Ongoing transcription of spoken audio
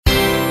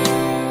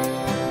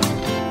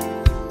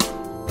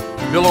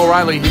Bill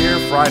O'Reilly here,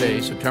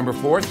 Friday, September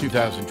 4th,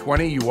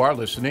 2020. You are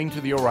listening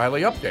to the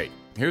O'Reilly Update.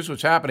 Here's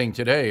what's happening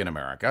today in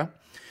America.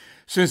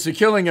 Since the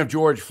killing of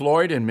George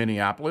Floyd in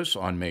Minneapolis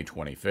on May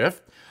 25th,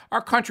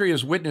 our country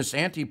has witnessed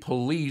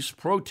anti-police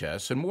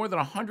protests in more than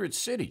 100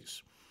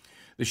 cities.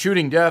 The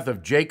shooting death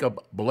of Jacob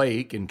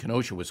Blake in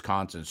Kenosha,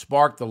 Wisconsin,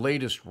 sparked the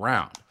latest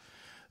round.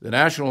 The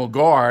National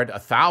Guard,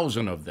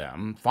 1,000 of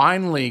them,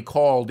 finally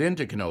called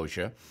into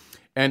Kenosha,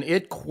 and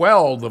it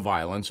quelled the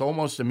violence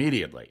almost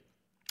immediately.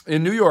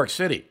 In New York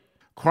City,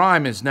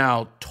 crime is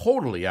now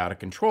totally out of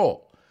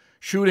control.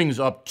 Shootings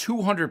up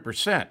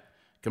 200%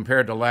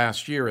 compared to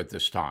last year at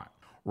this time.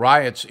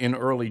 Riots in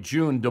early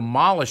June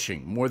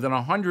demolishing more than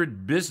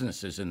 100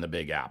 businesses in the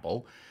Big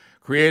Apple,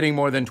 creating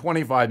more than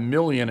 $25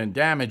 million in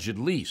damage at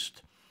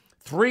least.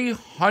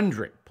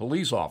 300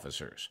 police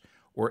officers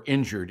were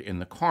injured in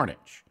the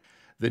carnage.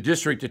 The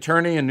district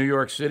attorney in New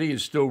York City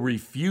is still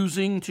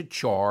refusing to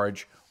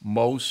charge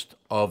most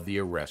of the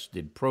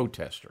arrested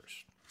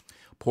protesters.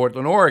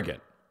 Portland,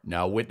 Oregon,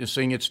 now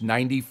witnessing its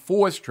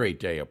 94th straight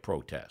day of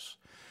protests.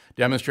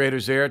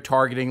 Demonstrators there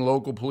targeting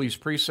local police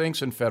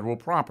precincts and federal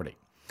property.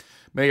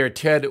 Mayor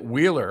Ted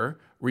Wheeler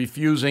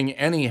refusing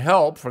any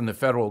help from the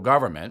federal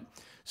government,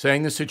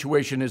 saying the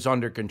situation is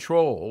under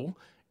control,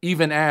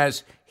 even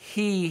as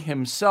he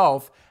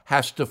himself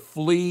has to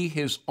flee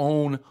his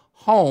own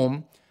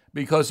home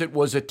because it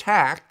was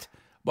attacked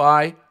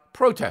by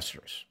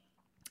protesters.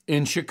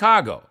 In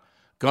Chicago,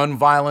 gun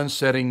violence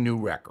setting new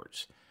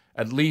records.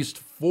 At least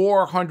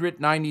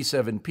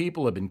 497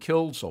 people have been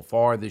killed so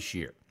far this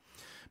year.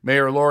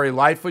 Mayor Lori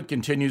Lightfoot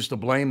continues to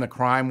blame the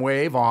crime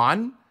wave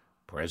on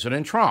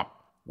President Trump,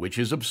 which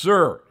is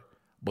absurd,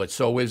 but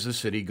so is the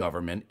city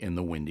government in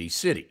the Windy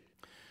City.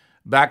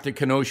 Back to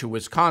Kenosha,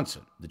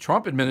 Wisconsin. The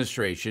Trump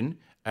administration,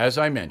 as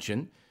I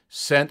mentioned,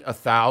 sent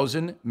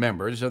 1,000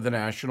 members of the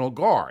National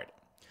Guard.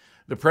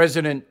 The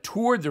president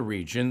toured the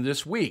region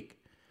this week,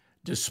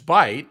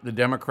 despite the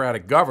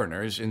Democratic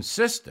governor's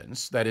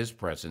insistence that his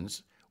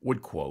presence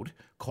would, quote,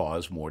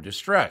 cause more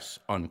distress,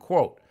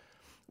 unquote.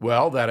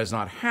 Well, that has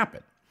not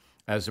happened,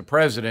 as the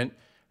president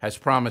has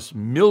promised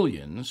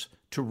millions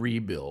to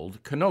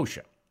rebuild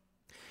Kenosha.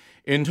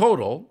 In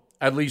total,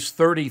 at least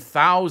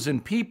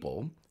 30,000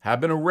 people have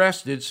been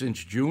arrested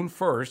since June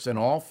 1st in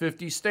all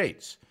 50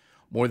 states.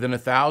 More than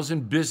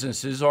 1,000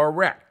 businesses are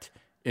wrecked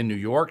in New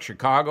York,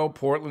 Chicago,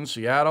 Portland,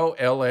 Seattle,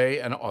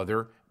 LA, and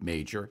other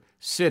major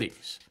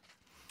cities.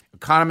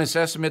 Economists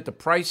estimate the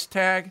price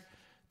tag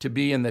to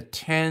be in the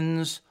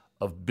tens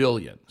of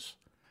billions.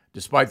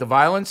 Despite the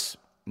violence,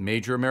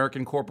 major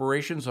American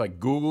corporations like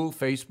Google,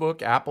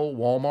 Facebook, Apple,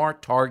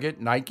 Walmart,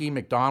 Target, Nike,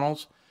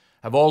 McDonald's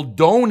have all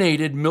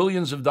donated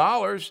millions of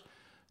dollars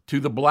to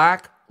the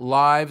Black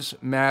Lives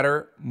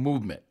Matter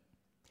movement.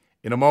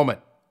 In a moment,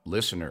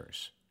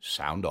 listeners,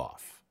 sound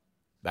off.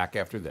 Back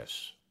after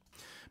this.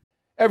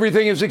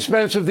 Everything is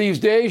expensive these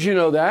days, you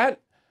know that.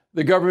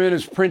 The government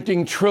is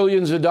printing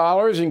trillions of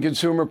dollars and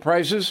consumer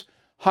prices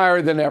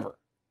higher than ever.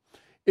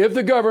 If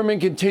the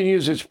government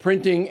continues its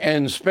printing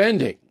and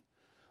spending,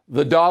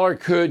 the dollar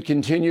could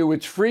continue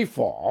its free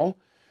fall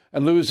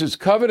and lose its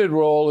coveted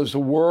role as the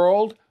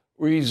world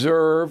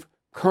reserve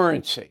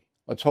currency.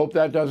 Let's hope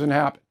that doesn't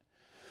happen.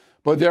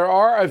 But there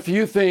are a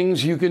few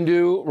things you can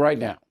do right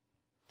now.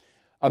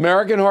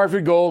 American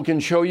Hartford Gold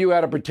can show you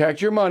how to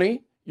protect your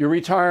money, your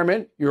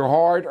retirement, your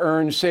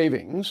hard-earned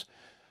savings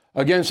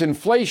against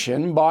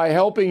inflation by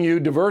helping you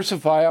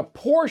diversify a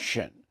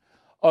portion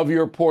of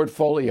your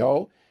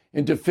portfolio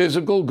into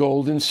physical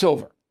gold and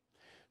silver.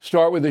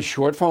 Start with a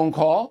short phone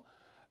call,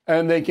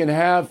 and they can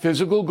have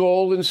physical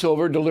gold and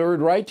silver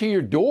delivered right to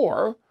your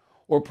door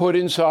or put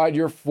inside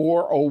your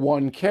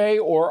 401k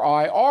or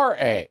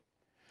IRA.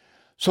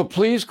 So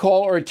please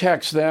call or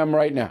text them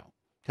right now.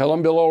 Tell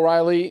them Bill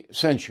O'Reilly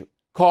sent you.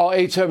 Call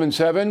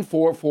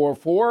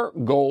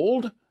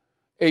 877-444-GOLD,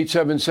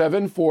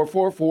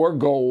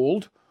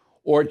 877-444-GOLD,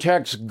 or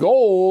text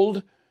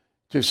GOLD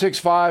to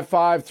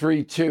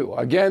 65532.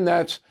 Again,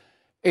 that's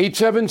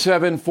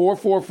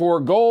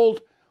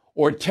 877-444-GOLD,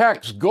 or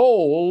text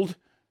GOLD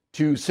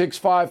to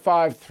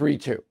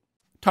 65532.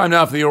 Time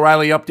now for the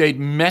O'Reilly Update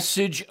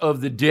message of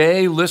the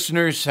day.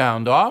 Listeners,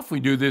 sound off. We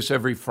do this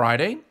every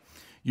Friday.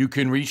 You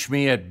can reach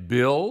me at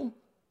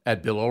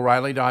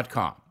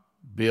bill@BillO'Reilly.com.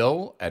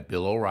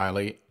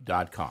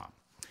 bill@BillO'Reilly.com.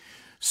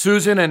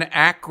 Susan in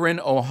Akron,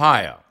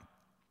 Ohio.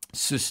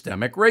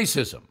 Systemic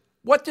racism.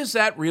 What does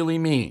that really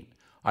mean?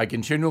 I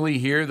continually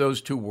hear those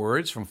two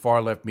words from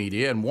far-left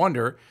media and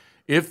wonder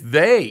if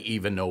they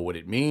even know what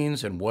it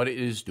means and what it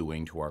is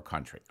doing to our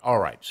country. All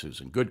right,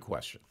 Susan, good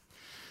question.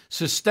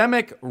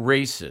 Systemic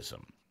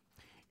racism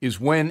is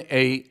when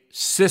a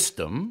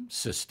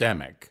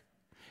systemic,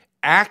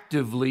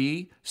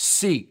 actively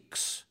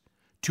seeks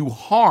to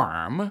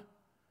harm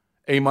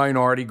a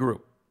minority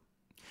group.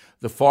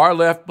 The far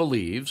left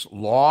believes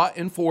law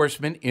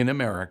enforcement in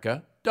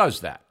America does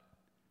that.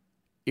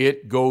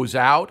 It goes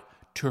out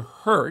to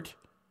hurt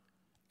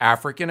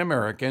African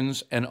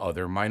Americans and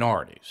other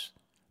minorities.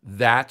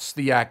 That's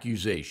the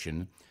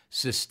accusation,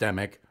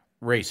 systemic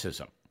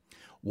racism.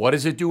 What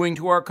is it doing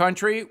to our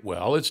country?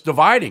 Well, it's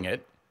dividing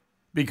it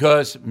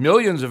because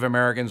millions of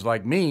Americans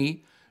like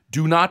me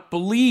do not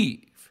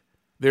believe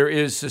there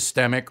is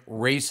systemic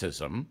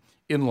racism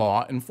in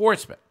law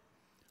enforcement.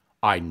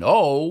 I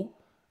know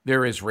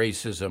there is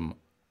racism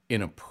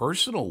in a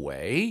personal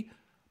way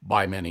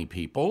by many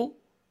people.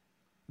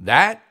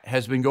 That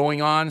has been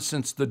going on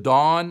since the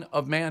dawn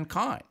of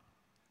mankind.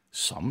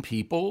 Some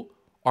people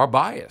are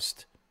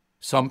biased.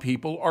 Some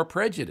people are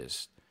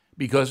prejudiced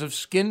because of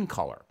skin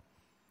color.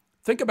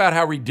 Think about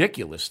how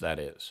ridiculous that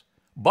is.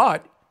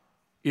 But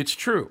it's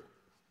true.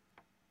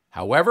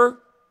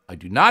 However, I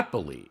do not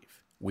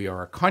believe we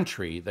are a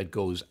country that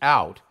goes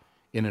out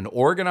in an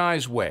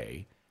organized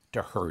way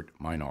to hurt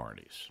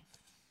minorities.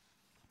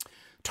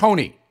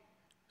 Tony,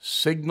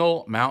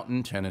 Signal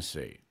Mountain,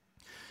 Tennessee.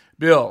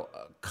 Bill,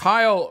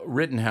 Kyle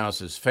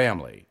Rittenhouse's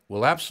family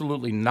will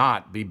absolutely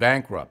not be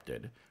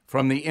bankrupted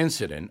from the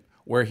incident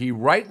where he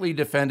rightly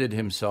defended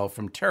himself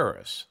from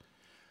terrorists.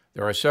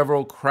 There are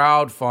several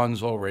crowd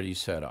funds already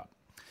set up.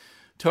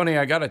 Tony,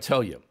 I got to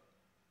tell you,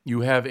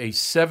 you have a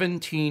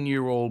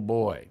 17-year-old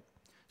boy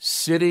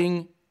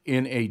sitting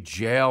in a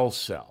jail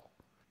cell.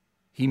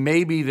 He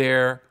may be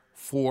there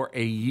for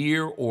a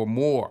year or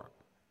more,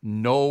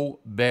 no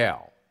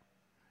bail.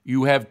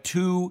 You have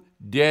 2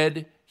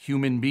 dead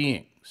human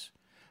beings.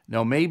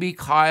 Now, maybe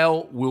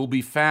Kyle will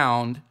be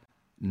found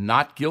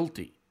not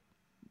guilty.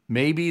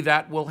 Maybe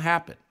that will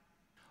happen.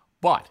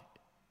 But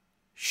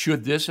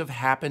should this have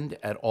happened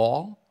at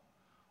all,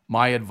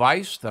 my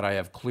advice that I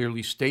have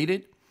clearly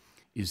stated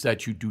is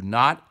that you do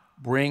not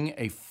bring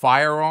a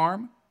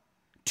firearm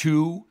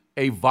to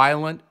a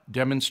violent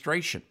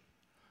demonstration.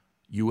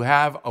 You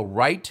have a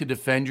right to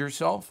defend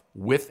yourself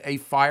with a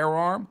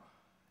firearm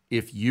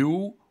if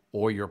you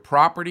or your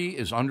property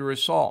is under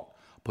assault.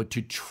 But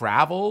to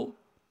travel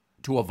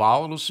to a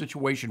volatile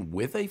situation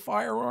with a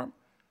firearm?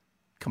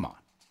 Come on.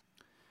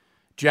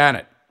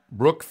 Janet,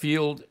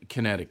 Brookfield,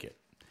 Connecticut.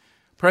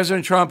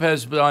 President Trump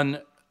has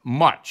done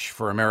much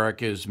for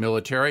America's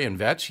military and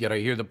vets, yet I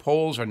hear the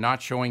polls are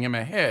not showing him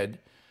ahead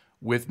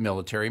with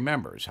military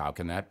members. How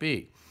can that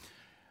be?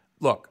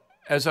 Look,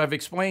 as I've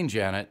explained,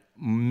 Janet,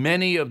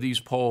 many of these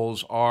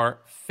polls are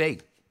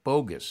fake,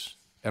 bogus,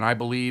 and I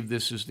believe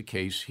this is the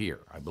case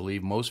here. I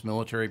believe most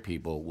military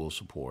people will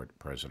support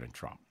President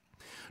Trump.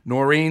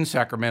 Noreen,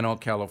 Sacramento,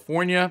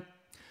 California.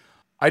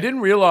 I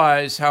didn't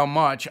realize how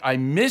much I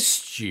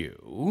missed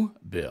you,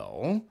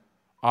 Bill.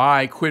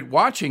 I quit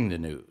watching the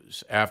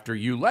news after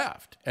you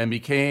left and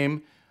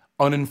became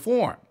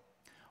uninformed.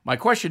 My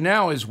question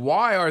now is,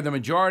 why are the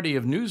majority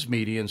of news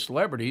media and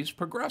celebrities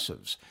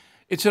progressives?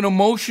 It's an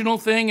emotional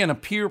thing and a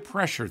peer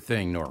pressure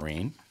thing,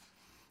 Noreen.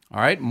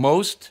 All right,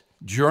 most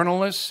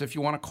journalists, if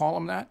you want to call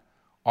them that,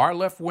 are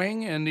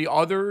left-wing, and the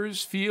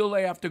others feel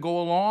they have to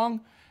go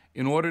along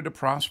in order to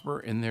prosper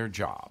in their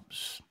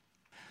jobs.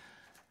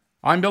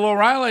 I'm Bill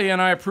O'Reilly, and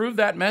I approve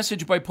that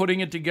message by putting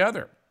it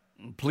together.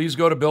 Please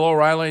go to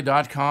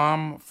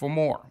BillO'Reilly.com for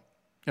more.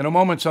 In a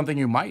moment, something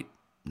you might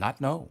not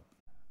know.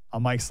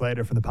 I'm Mike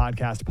Slater from the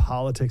podcast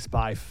Politics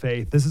by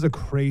Faith. This is a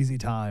crazy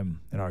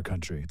time in our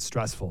country. It's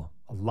stressful,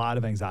 a lot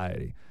of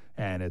anxiety,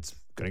 and it's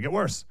going to get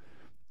worse.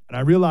 And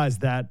I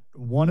realized that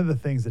one of the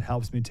things that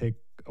helps me take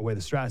away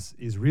the stress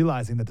is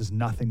realizing that there's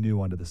nothing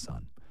new under the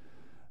sun.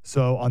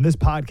 So on this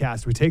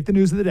podcast, we take the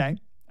news of the day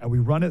and we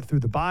run it through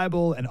the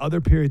Bible and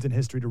other periods in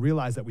history to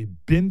realize that we've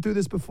been through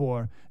this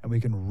before and we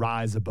can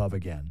rise above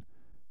again.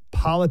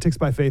 Politics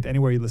by Faith,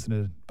 anywhere you listen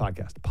to the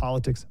podcast.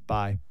 Politics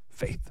by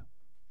Faith.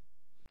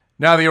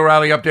 Now the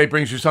O'Reilly Update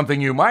brings you something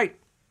you might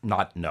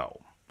not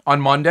know. On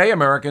Monday,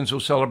 Americans will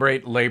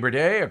celebrate Labor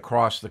Day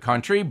across the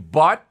country,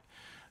 but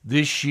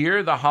this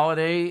year the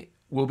holiday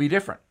will be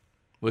different,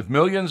 with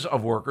millions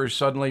of workers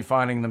suddenly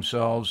finding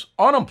themselves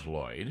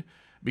unemployed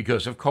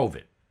because of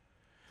COVID.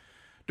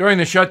 During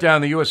the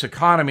shutdown, the U.S.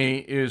 economy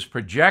is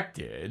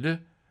projected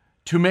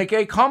to make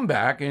a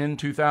comeback in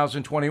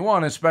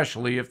 2021,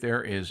 especially if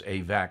there is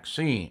a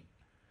vaccine.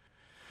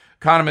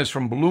 Economists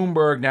from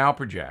Bloomberg now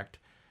project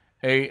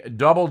a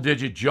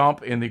double-digit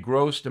jump in the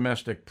gross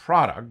domestic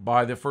product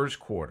by the first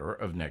quarter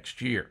of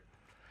next year.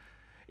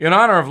 In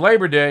honor of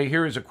Labor Day,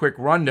 here is a quick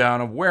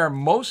rundown of where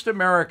most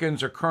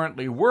Americans are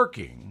currently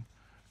working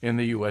in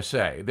the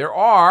USA. There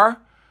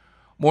are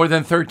more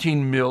than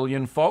 13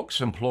 million folks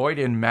employed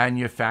in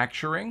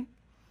manufacturing.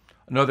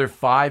 Another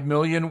 5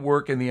 million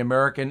work in the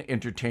American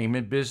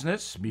entertainment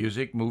business,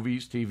 music,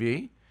 movies,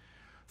 TV.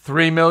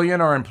 3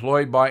 million are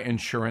employed by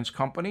insurance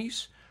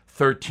companies.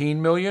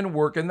 13 million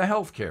work in the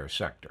healthcare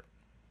sector.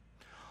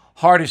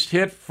 Hardest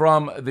hit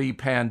from the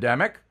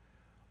pandemic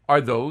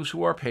are those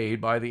who are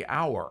paid by the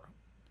hour.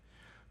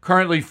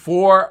 Currently,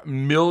 4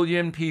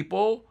 million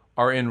people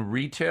are in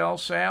retail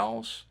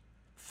sales,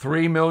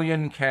 3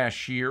 million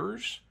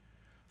cashiers,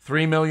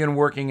 3 million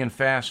working in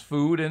fast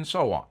food, and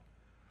so on.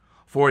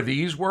 For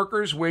these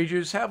workers,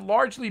 wages have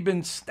largely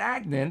been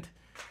stagnant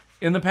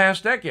in the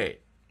past decade.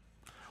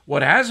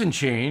 What hasn't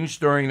changed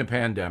during the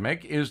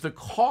pandemic is the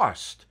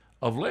cost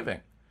of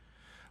living.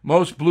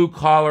 Most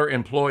blue-collar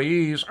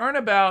employees earn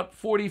about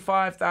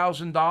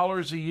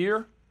 $45,000 a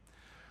year.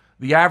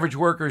 The average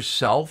worker's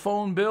cell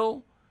phone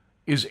bill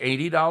is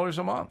 $80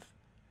 a month.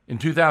 In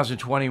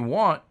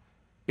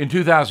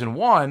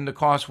 2001, the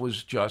cost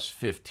was just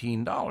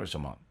 $15 a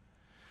month.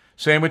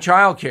 Same with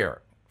childcare.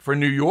 For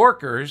New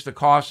Yorkers, the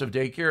cost of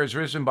daycare has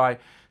risen by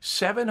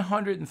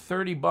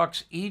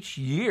 $730 each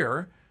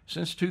year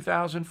since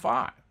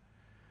 2005.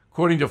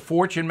 According to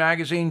Fortune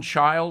magazine,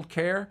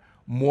 childcare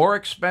more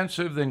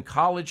expensive than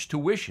college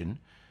tuition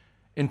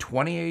in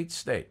 28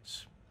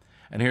 states.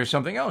 And here's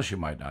something else you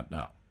might not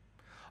know.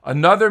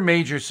 Another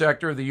major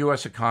sector of the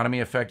U.S. economy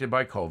affected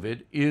by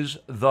COVID is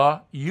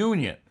the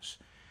unions.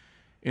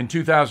 In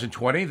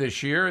 2020,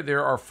 this year,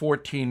 there are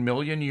 14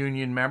 million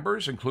union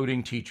members,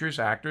 including teachers,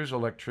 actors,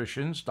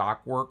 electricians,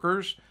 dock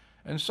workers,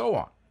 and so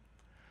on.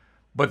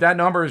 But that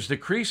number is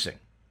decreasing.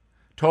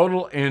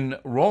 Total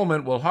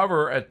enrollment will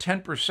hover at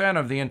 10%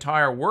 of the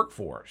entire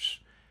workforce,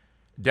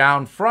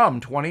 down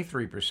from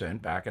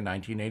 23% back in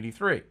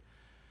 1983.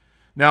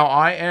 Now,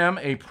 I am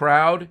a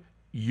proud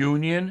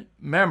union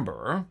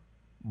member,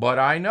 but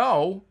I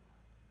know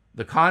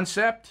the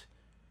concept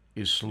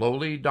is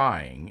slowly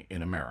dying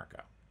in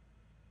America.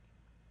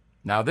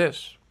 Now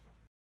this.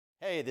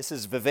 Hey, this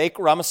is Vivek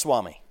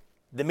Ramaswamy.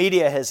 The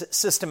media has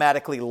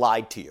systematically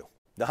lied to you.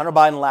 The Hunter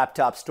Biden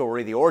laptop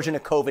story, the origin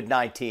of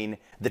COVID-19,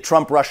 the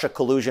Trump-Russia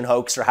collusion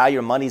hoax, or how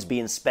your money's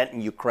being spent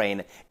in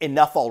Ukraine.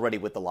 Enough already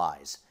with the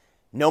lies.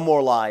 No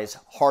more lies,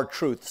 hard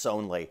truths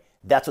only.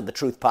 That's what the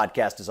Truth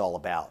Podcast is all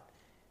about.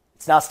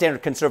 It's not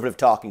standard conservative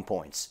talking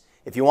points.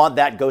 If you want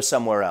that, go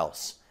somewhere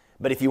else.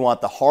 But if you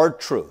want the hard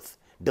truth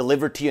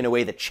delivered to you in a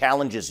way that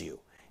challenges you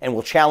and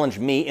will challenge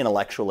me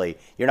intellectually,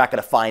 you're not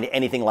going to find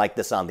anything like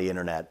this on the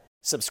internet.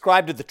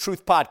 Subscribe to the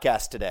Truth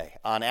Podcast today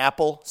on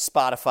Apple,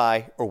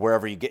 Spotify, or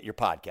wherever you get your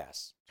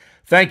podcasts.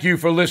 Thank you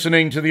for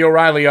listening to the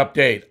O'Reilly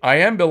Update. I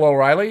am Bill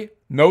O'Reilly.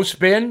 No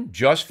spin,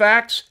 just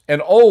facts,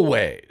 and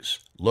always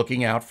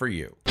looking out for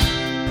you.